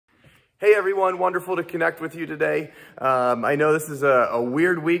Hey everyone, wonderful to connect with you today. I know this is a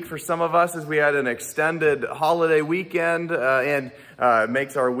weird week for some of us as we had an extended holiday weekend and it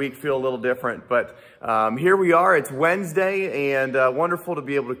makes our week feel a little different. But here we are, it's Wednesday, and wonderful to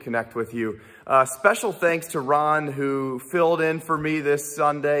be able to connect with you. Special thanks to Ron, who filled in for me this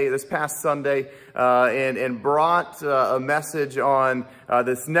past Sunday, and brought a message on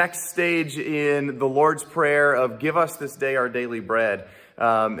this next stage in the Lord's Prayer of give us this day our daily bread.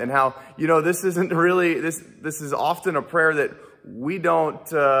 And how, this isn't really, this is often a prayer that we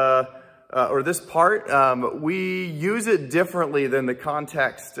don't, or this part, we use it differently than the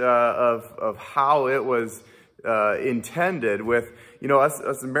context of how it was intended with,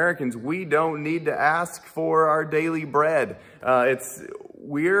 us Americans, we don't need to ask for our daily bread.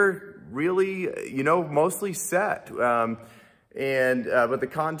 We're really, mostly set. But the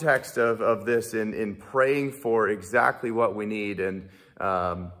context of this in praying for exactly what we need, and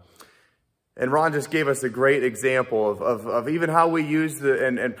Ron just gave us a great example of even how we use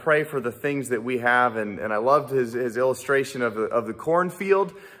and pray for the things that we have. And I loved his illustration of the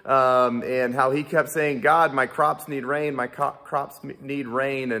cornfield, and how he kept saying, God, my crops need rain, my crops need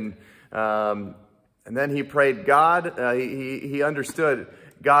rain. And then he prayed, God, he understood,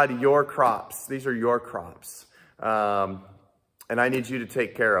 God, your crops, these are your crops. And I need you to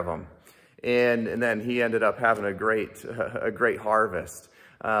take care of them. And then he ended up having a great harvest.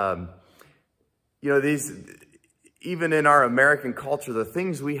 Even in our American culture, the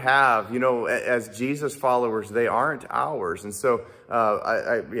things we have, as Jesus followers, they aren't ours. And so,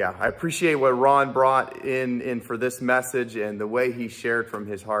 I appreciate what Ron brought in for this message and the way he shared from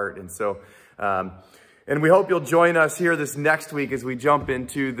his heart. And so, and we hope you'll join us here this next week as we jump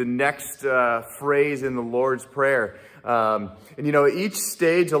into the next phrase in the Lord's Prayer. Each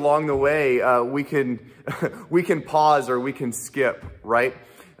stage along the way, we can pause or we can skip, right?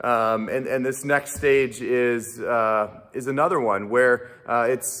 And this next stage is another one where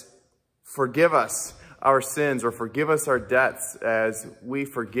it's forgive us our sins, or forgive us our debts as we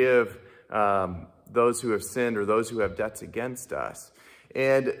forgive those who have sinned or those who have debts against us.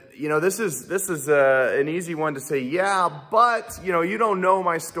 And, this is an easy one to say, yeah, but, you don't know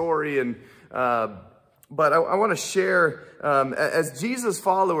my story. And, but I want to share, as Jesus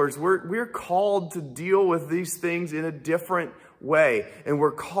followers, we're called to deal with these things in a different way. And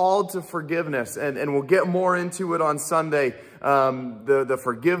we're called to forgiveness. And we'll get more into it on Sunday, the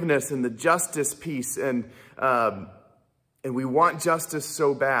forgiveness and the justice piece. And we want justice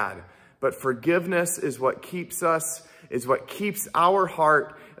so bad. But forgiveness is what keeps our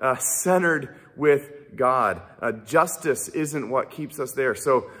heart centered with God. Justice isn't what keeps us there.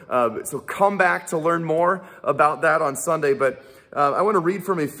 So come back to learn more about that on Sunday. But I want to read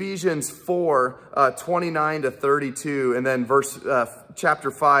from Ephesians 4, 29 to 32, and then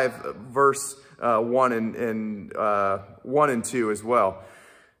chapter 5, verse 1 and 2 as well.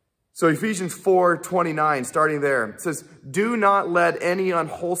 So Ephesians 4:29, starting there, it says, do not let any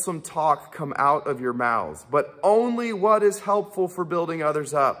unwholesome talk come out of your mouths, but only what is helpful for building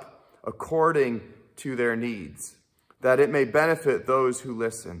others up according to their needs, that it may benefit those who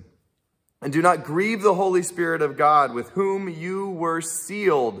listen. And do not grieve the Holy Spirit of God, with whom you were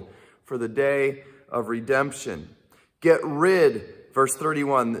sealed for the day of redemption. Get rid, verse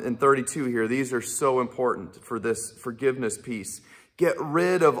 31 and 32 here, these are so important for this forgiveness piece. Get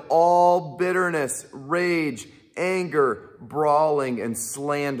rid of all bitterness, rage, anger, brawling, and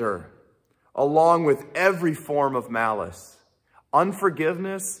slander, along with every form of malice.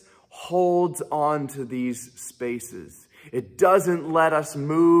 Unforgiveness holds on to these spaces. It doesn't let us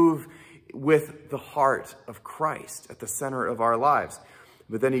move with the heart of Christ at the center of our lives.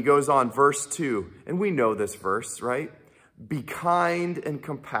 But then he goes on, verse 2, and we know this verse, right? Be kind and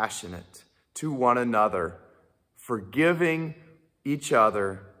compassionate to one another, forgiving each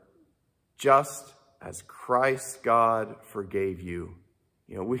other, just as Christ God forgave you.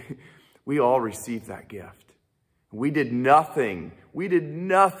 We all received that gift. We did nothing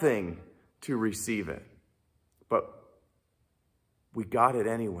to receive it, but we got it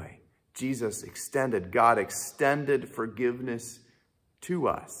anyway. God extended forgiveness to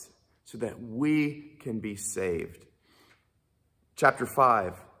us so that we can be saved. Chapter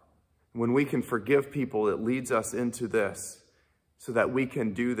 5, when we can forgive people, it leads us into this, so that we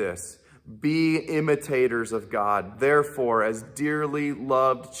can do this. Be imitators of God, therefore, as dearly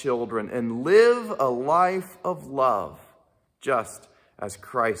loved children, and live a life of love, just as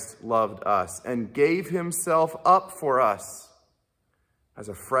Christ loved us and gave himself up for us as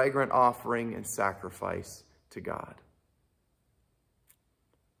a fragrant offering and sacrifice to God.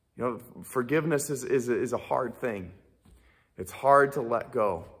 Forgiveness is a hard thing. It's hard to let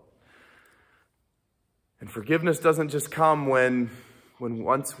go. And forgiveness doesn't just come when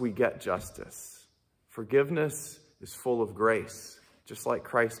once we get justice. Forgiveness is full of grace, just like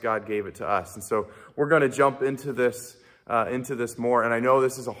Christ God gave it to us. And so we're going to jump into this more. And I know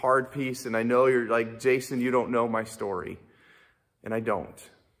this is a hard piece, and I know you're like, Jason, you don't know my story. And I don't.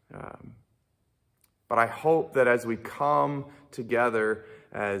 But I hope that as we come together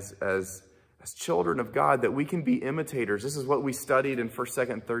as children of God, that we can be imitators. This is what we studied in 1st,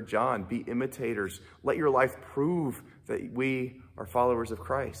 2nd, and 3rd John. Be imitators. Let your life prove that we are followers of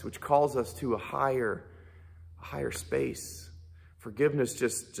Christ, which calls us to a higher space. Forgiveness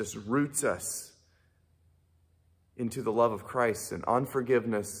just roots us into the love of Christ, and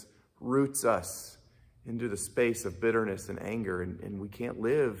unforgiveness roots us into the space of bitterness and anger, and we can't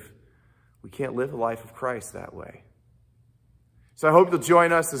live a life of Christ that way. So I hope you'll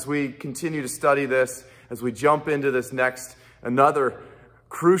join us as we continue to study this, as we jump into this another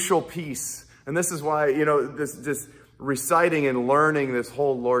crucial piece. And this is why, this reciting and learning this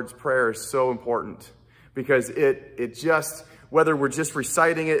whole Lord's Prayer is so important, because it just, whether we're just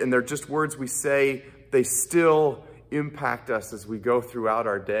reciting it and they're just words we say, they still impact us as we go throughout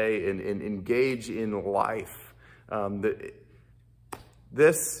our day and engage in life.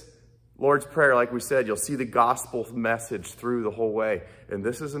 This Lord's Prayer, like we said, you'll see the gospel message through the whole way. And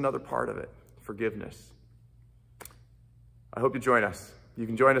this is another part of it, forgiveness. I hope you join us. You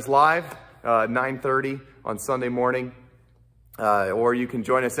can join us live at 9:30 on Sunday morning, or you can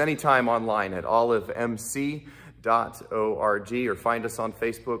join us anytime online at olivemc.org, or find us on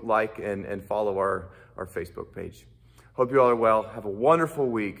Facebook, like and follow our Facebook page. Hope you all are well. Have a wonderful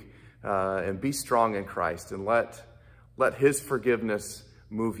week, and be strong in Christ, and let his forgiveness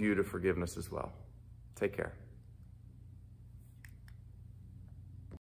move you to forgiveness as well. Take care.